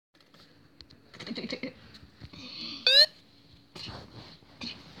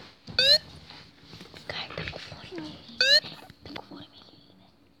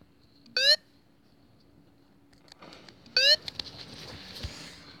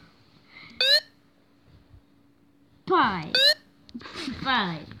Fine.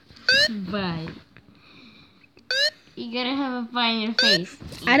 Fine. Fine. You gotta have a pie in your face.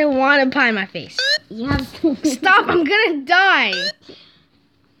 I don't want a pie in my face. You have to. Stop, I'm gonna die.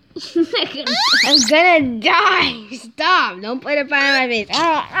 I'm gonna die. Stop, don't put a pie in my face.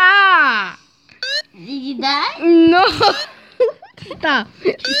 Ah. Did you die? No. Stop.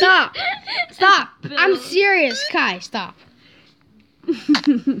 Stop. Stop. I'm serious, Kai. Stop.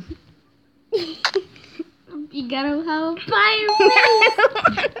 You gotta have a pie in your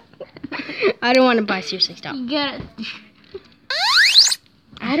face. I don't want to buy. Seriously, stop. You gotta.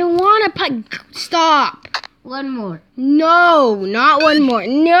 I don't want to pie. Stop. One more. No, not one more.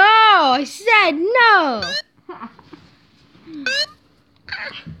 No, I said no.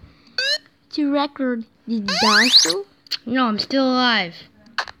 It's your record. Did you die still? No, I'm still alive.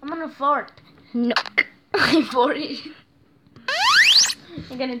 I'm gonna fart. No. I farted.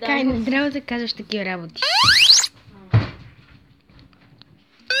 I'm gonna die. Кай, не трябва да казваш такива работи.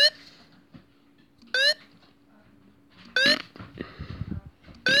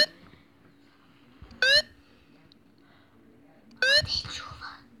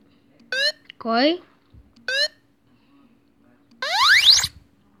 Кой?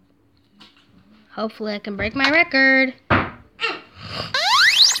 Hopefully I can break my record.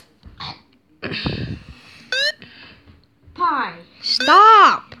 Pie.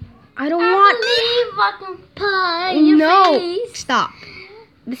 Stop! I don't want... I can pie in your No! face. Stop.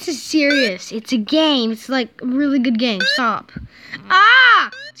 This is serious. It's a game. It's like a really good game. Stop.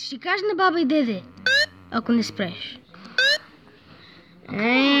 Ah! Ще кажа на баба и деде. Ако не спреш.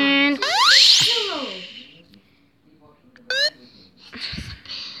 And...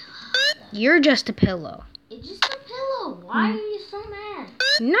 You're just a pillow. It's just a pillow. Why are you so mad?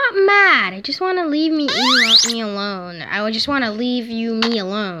 I'm not mad. I just want to leave me alone. I would just want to leave me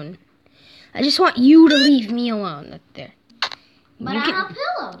alone. I just want you to leave me alone. Up there. But I'm a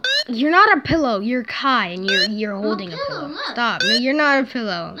pillow. You're not a pillow. You're Kai, and you're holding a pillow. Look. Stop. No, you're not a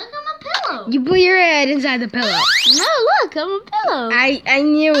pillow. Look, I'm a pillow. You put your head inside the pillow. No, look, I'm a pillow. I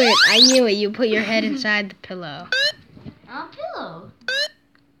knew it. I knew it. You put your head inside the pillow. I'm a pillow.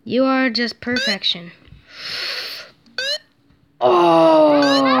 You are just perfection. Oh!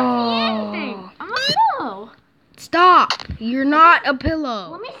 I'm a pillow. Stop! You're not a pillow.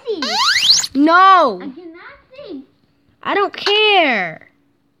 Let me see. No! I cannot see. I don't care.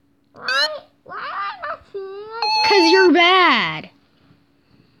 Why am I not seeing? Because you're bad.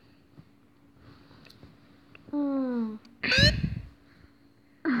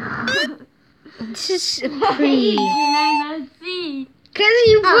 This is pretty. Can I not see? Because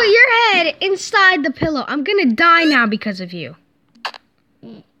you put your head inside the pillow. I'm going to die now because of you.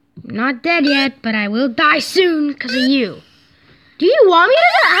 I'm not dead yet, but I will die soon because of you. Do you want me to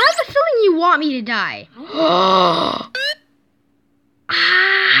die? I have a feeling you want me to die.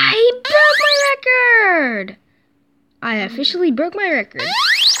 I broke my record. I officially broke my record.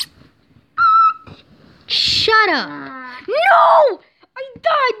 Shut up. No! I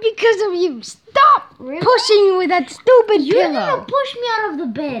died because of you. Stop pushing me with that stupid You're pillow. gonna push me out of the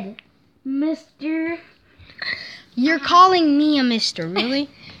bed, mister. You're calling me a mister, really?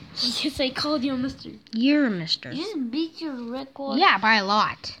 Yes, I called you a mister. You're a mister. You just beat your record. Yeah, by a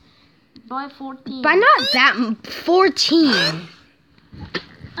lot. By 14. By not that 14.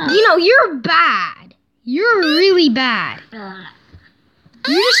 You know, you're bad. You're really bad.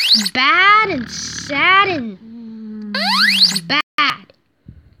 You're just bad and sad and bad.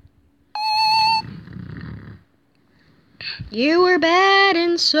 You were bad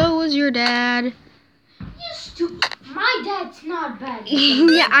and so was your dad. You stupid. My dad's not bad.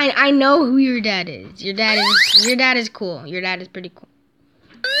 Yeah, I know who your dad is. Your dad is cool. Your dad is pretty cool.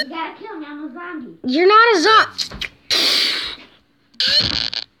 You gotta kill me. I'm a zombie. You're not a zombie.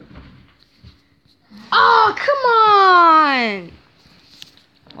 Oh, come on.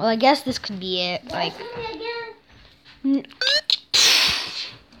 Well, I guess this could be it. Like, Kill me again.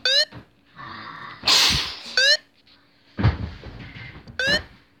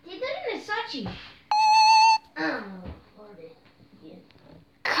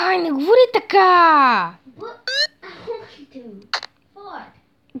 Kay, nagwurita ka. What? I want you to. What?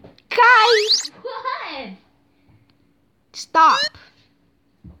 Kay, What? stop.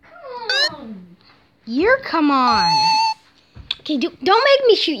 Come on. Come on. Okay, don't make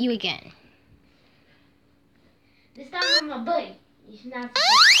me shoot you again. This time I'm a buddy. You should not.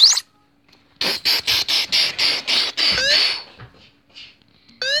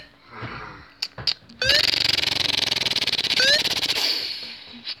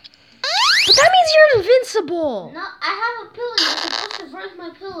 But that means you're invincible. No, I have a pillow. You're supposed to break my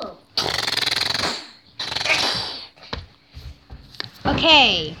pillow.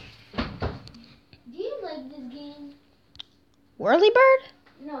 Okay. Do you like this game? Whirly bird?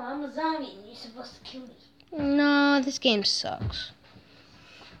 No, I'm a zombie and you're supposed to kill me. No, this game sucks.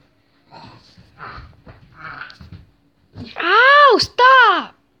 Ow,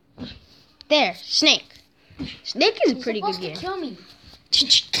 stop! There, Snake. Snake is a pretty good game. Kill me.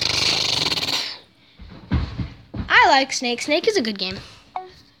 I like Snake. Snake is a good game.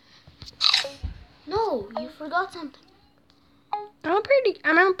 No, you forgot something. I'm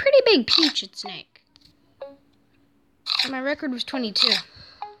a pretty big peach at Snake. My record was 22.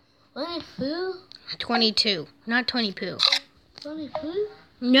 22? 22, not 20 poo. 22?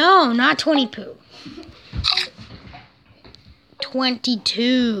 No, not 20 poo.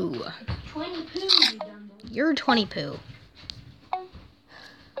 22. 22, you dumbo. You're 20 poo.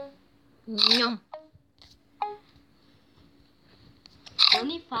 No.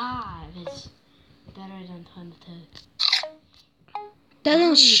 25 is better than 22.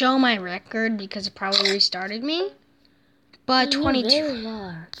 Doesn't show my record because it probably restarted me. But 22. Very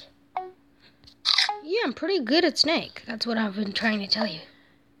large. Yeah, I'm pretty good at Snake. That's what I've been trying to tell you.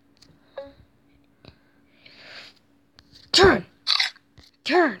 Turn.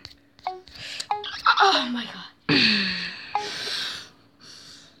 Turn. Oh my god.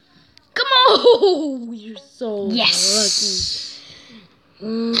 Come on. You're so Yes.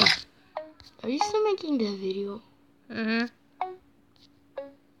 lucky. Are you still making that video? Mm-hmm.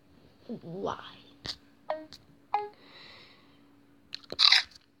 Why?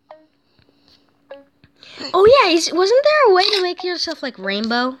 Oh yeah, wasn't there a way to make yourself like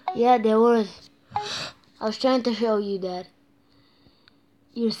rainbow? Yeah, there was. I was trying to show you that.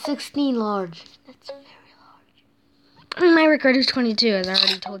 You're 16 large. That's very large. My record is 22, as I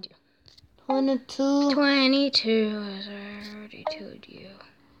already told you. 22. 22, as I already told you.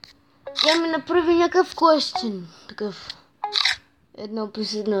 Я именно проверяю question. Таков. Одно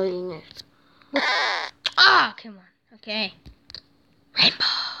плюс одно или нет. Ah, come on. Okay. Rainbow.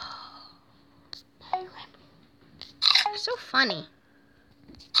 So funny.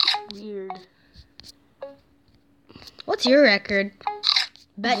 Weird. What's your record?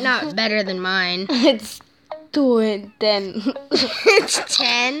 Bet not better than mine. It's 2 and 10. It's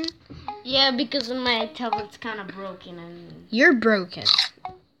 10? Yeah, because my tablet's kind of broken and. You're broken.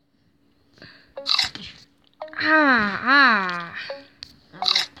 Ah. I'm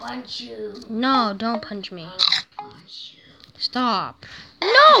gonna punch you. No, don't punch me. I'm gonna punch you. Stop.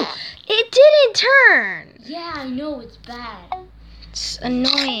 No! It didn't turn. Yeah, I know it's bad. It's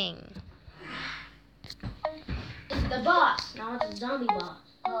annoying. It's the boss. Now it's a zombie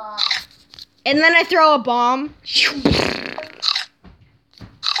boss. And then I throw a bomb.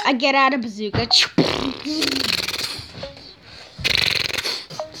 I get out a bazooka.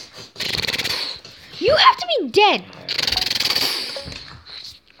 You have to be dead.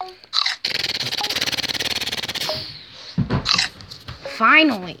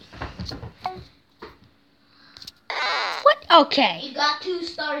 Finally. What? Okay. You got 2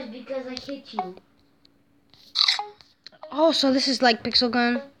 stars because I hit you. Oh, so this is like Pixel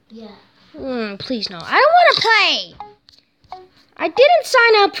Gun? Yeah. Please no. I don't want to play. I didn't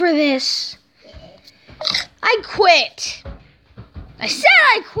sign up for this. I quit. I said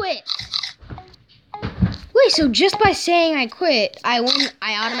I quit. Wait, so just by saying I quit, I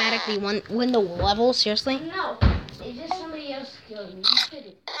automatically win the level? Seriously? No, it's just somebody else killed me. You did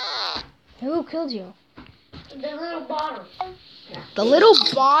it. Who killed you? The little bottle. The little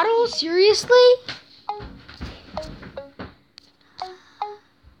bottle? Seriously?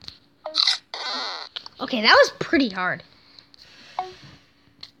 Okay, that was pretty hard.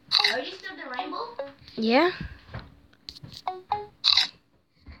 Are you still the rainbow? Yeah?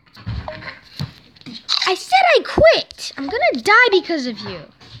 I said I quit. I'm gonna die because of you.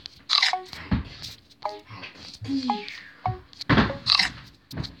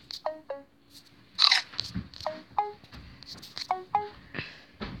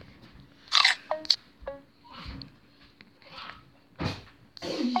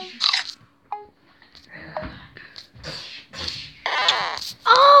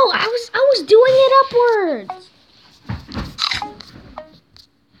 Oh, I was doing it upwards.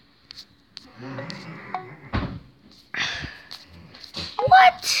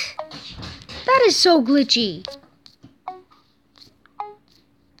 What? That is so glitchy.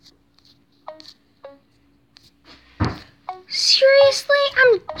 Seriously?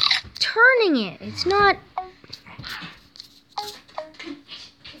 I'm turning it. It's not...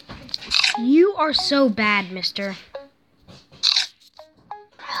 You are so bad, mister.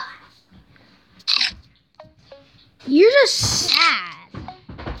 You're just sad.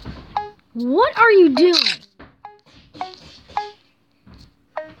 What are you doing?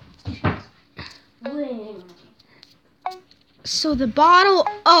 So the bottle.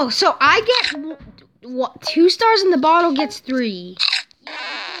 Oh, so I get what? 2 stars and the bottle gets 3. Yeah,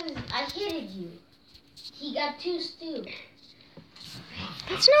 because I hated you. He got 2 too.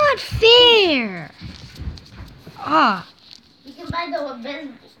 That's not fair. Ah, You can buy the best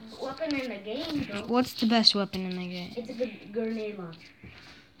weapon in the game, though. what's the best weapon in the game? It's a good grenade launcher.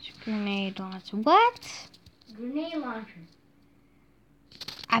 Grenade launcher. What? Grenade launcher.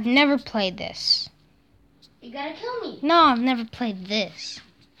 I've never played this. You gotta kill me. No, I've never played this.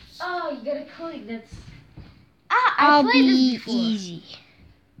 Oh, you gotta click. That's. I I'll played be this before. easy.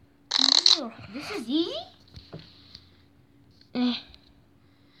 Oh, this is easy? Eh.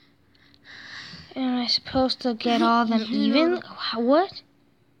 Am I supposed to get all of them even? What?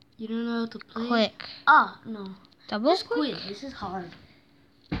 You don't know how to play? Click. Ah, no. Double Just click? quit. This is hard.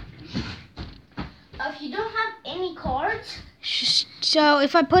 If you don't have any cards, So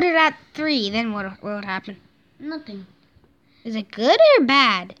if I put it at 3, then what would happen? nothing. Is it good or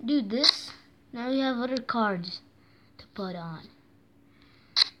bad? Do this. Now you have other cards to put on.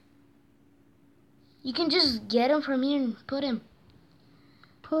 You can just get them from here and put them.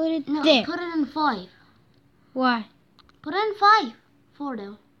 Put it No, there. put it in 5. Why? Put it in 5. 4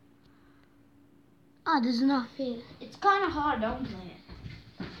 though. Ah, this is not fair. It's kind of hard. Don't play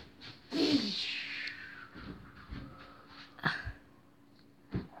it.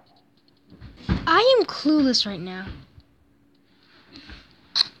 I am clueless right now.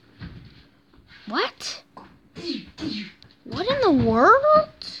 What? What in the world?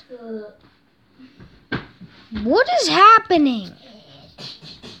 What is happening?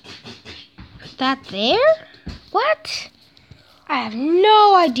 Put that there? What? I have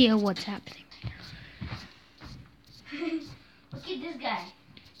no idea what's happening right now. Look at this guy.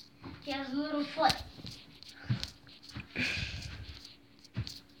 He has a little foot.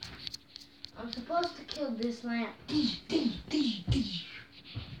 I'm supposed to kill this lamp.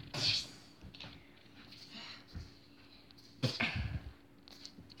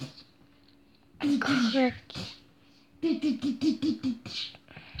 Click.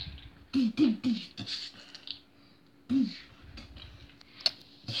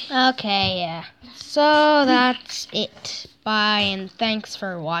 Okay, yeah. So that's it. Bye, and thanks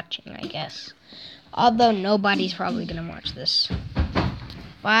for watching, I guess. Although nobody's probably gonna watch this.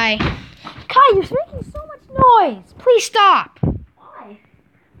 Bye. Kai, you're making so much noise. Please stop. Why?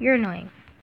 You're annoying.